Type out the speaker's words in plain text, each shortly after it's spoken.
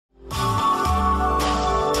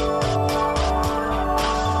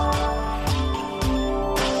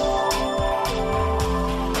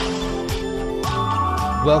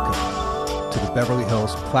Welcome to the Beverly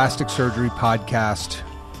Hills Plastic Surgery Podcast.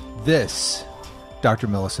 This, Dr.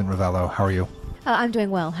 Millicent Rovelo. How are you? I'm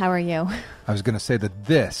doing well. How are you? I was going to say that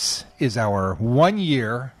this is our 1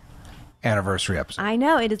 year anniversary episode. I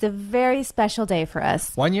know. It is a very special day for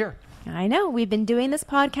us. 1 year. I know. We've been doing this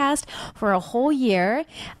podcast for a whole year.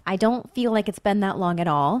 I don't feel like it's been that long at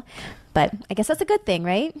all, but I guess that's a good thing,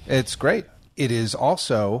 right? It's great. It is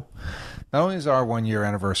also, not only is our 1 year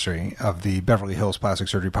anniversary of the Beverly Hills Plastic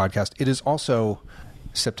Surgery Podcast, it is also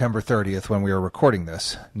September 30th when we are recording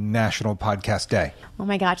this, National Podcast Day. Oh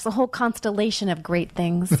my gosh, the whole constellation of great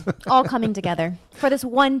things all coming together for this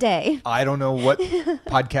one day. I don't know what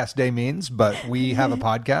Podcast Day means, but we have a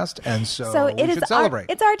podcast, and so we should celebrate.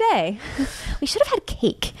 It's our day. We should have had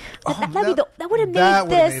cake. That would have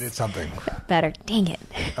made it something better. Dang it.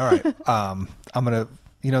 All right. I'm going to,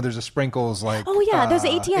 there's a Sprinkles there's an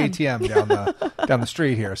ATM down the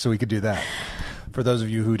street here, so we could do that. For those of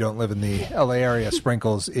you who don't live in the LA area,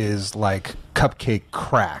 Sprinkles is like cupcake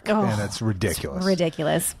crack, and it's ridiculous. It's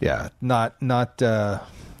ridiculous. Yeah, not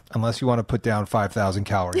unless you want to put down 5,000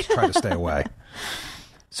 calories, try to stay away.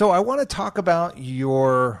 So I want to talk about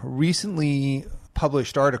your recently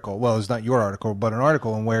published article. Well, it's not your article, but an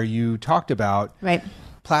article in where you talked about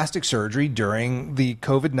plastic surgery during the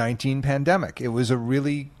COVID-19 pandemic. It was a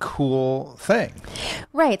really cool thing.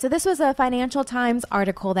 Right. So this was a Financial Times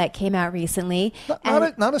article that came out recently.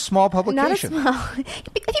 Not a small publication. Not a small. I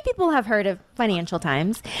think people have heard of Financial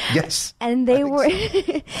Times. Yes. And they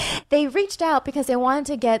they reached out because they wanted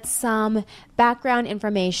to get some background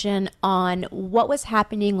information on what was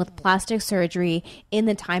happening with plastic surgery in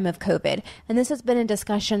the time of COVID. And this has been a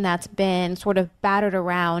discussion that's been sort of battered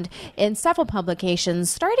around in several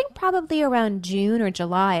publications, starting probably around June or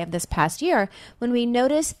July of this past year, when we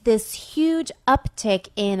noticed this huge uptick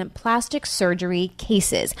in plastic surgery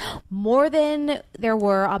cases, more than there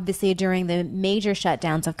were obviously during the major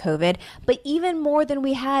shutdowns of COVID, but even more than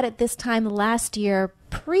we had at this time last year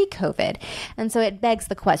pre-COVID. And so it begs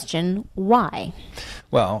the question, why?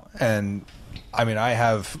 Well, and I mean, I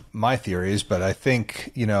have my theories, but I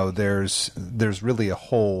think, there's really a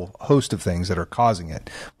whole host of things that are causing it.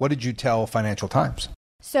 What did you tell Financial Times?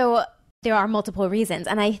 So there are multiple reasons.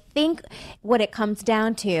 And I think what it comes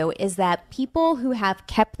down to is that people who have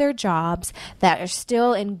kept their jobs, that are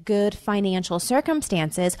still in good financial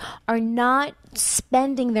circumstances, are not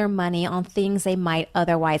spending their money on things they might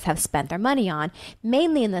otherwise have spent their money on.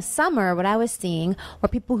 Mainly in the summer, what I was seeing were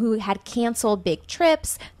people who had canceled big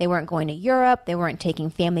trips. They weren't going to Europe. They weren't taking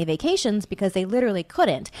family vacations because they literally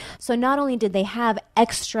couldn't. So not only did they have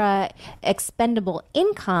extra expendable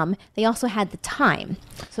income, they also had the time.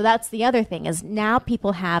 So that's the other thing, is now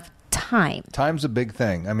people have time. Time's a big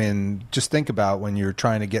thing. I mean, just think about when you're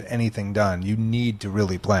trying to get anything done, you need to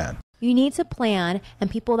really plan. You need to plan, and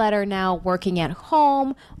people that are now working at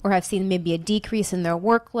home or have seen maybe a decrease in their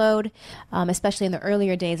workload, especially in the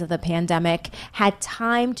earlier days of the pandemic, had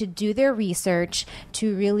time to do their research,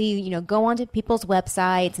 to really, go onto people's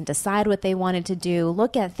websites and decide what they wanted to do,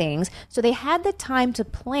 look at things. So they had the time to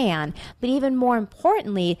plan, but even more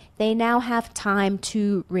importantly, they now have time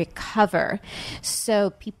to recover. So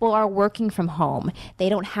people are working from home. They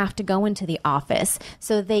don't have to go into the office.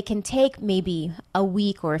 So they can take maybe a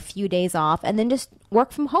week or a few days off and then just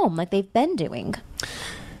work from home like they've been doing.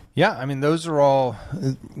 Yeah, I mean, those are all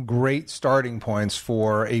great starting points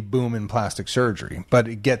for a boom in plastic surgery, but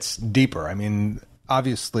it gets deeper. I mean,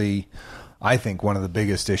 obviously, I think one of the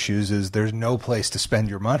biggest issues is there's no place to spend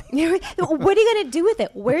your money. What are you going to do with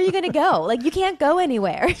it? Where are you going to go? Like, you can't go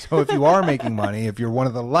anywhere. So if you are making money, if you're one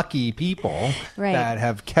of the lucky people that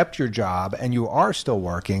have kept your job and you are still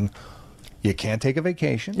working, you can't take a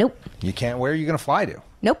vacation. Nope. You can't. Where are you going to fly to?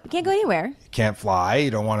 Nope. You can't go anywhere. You can't fly.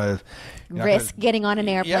 You don't want to risk getting on an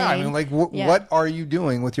airplane. Yeah. I mean, what are you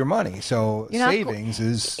doing with your money? So savings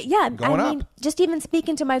is going up. Just even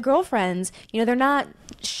speaking to my girlfriends, they're not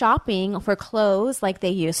shopping for clothes like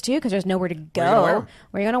they used to because there's nowhere to go. Where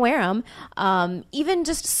are you going to wear them? Even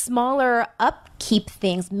just smaller upkeep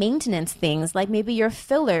things, maintenance things, like maybe your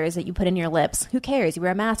fillers that you put in your lips. Who cares? You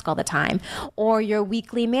wear a mask all the time. Or your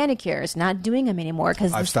weekly manicures, not doing them anymore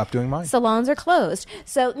because I've stopped doing mine. Salons are closed.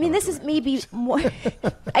 So, I mean, this is maybe more.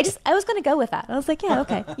 I was going to go with that. I was like, yeah,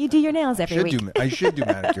 okay. You do your nails every week. I should do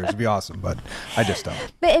manicures. It'd be awesome, but I just don't.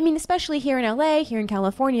 But I mean, especially here in LA, here in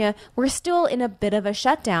California, we're still in a bit of a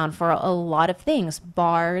shutdown for a lot of things.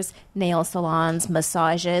 Bars, nail salons,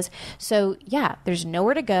 massages. So yeah, there's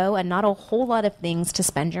nowhere to go and not a whole lot of things to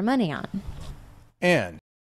spend your money on. And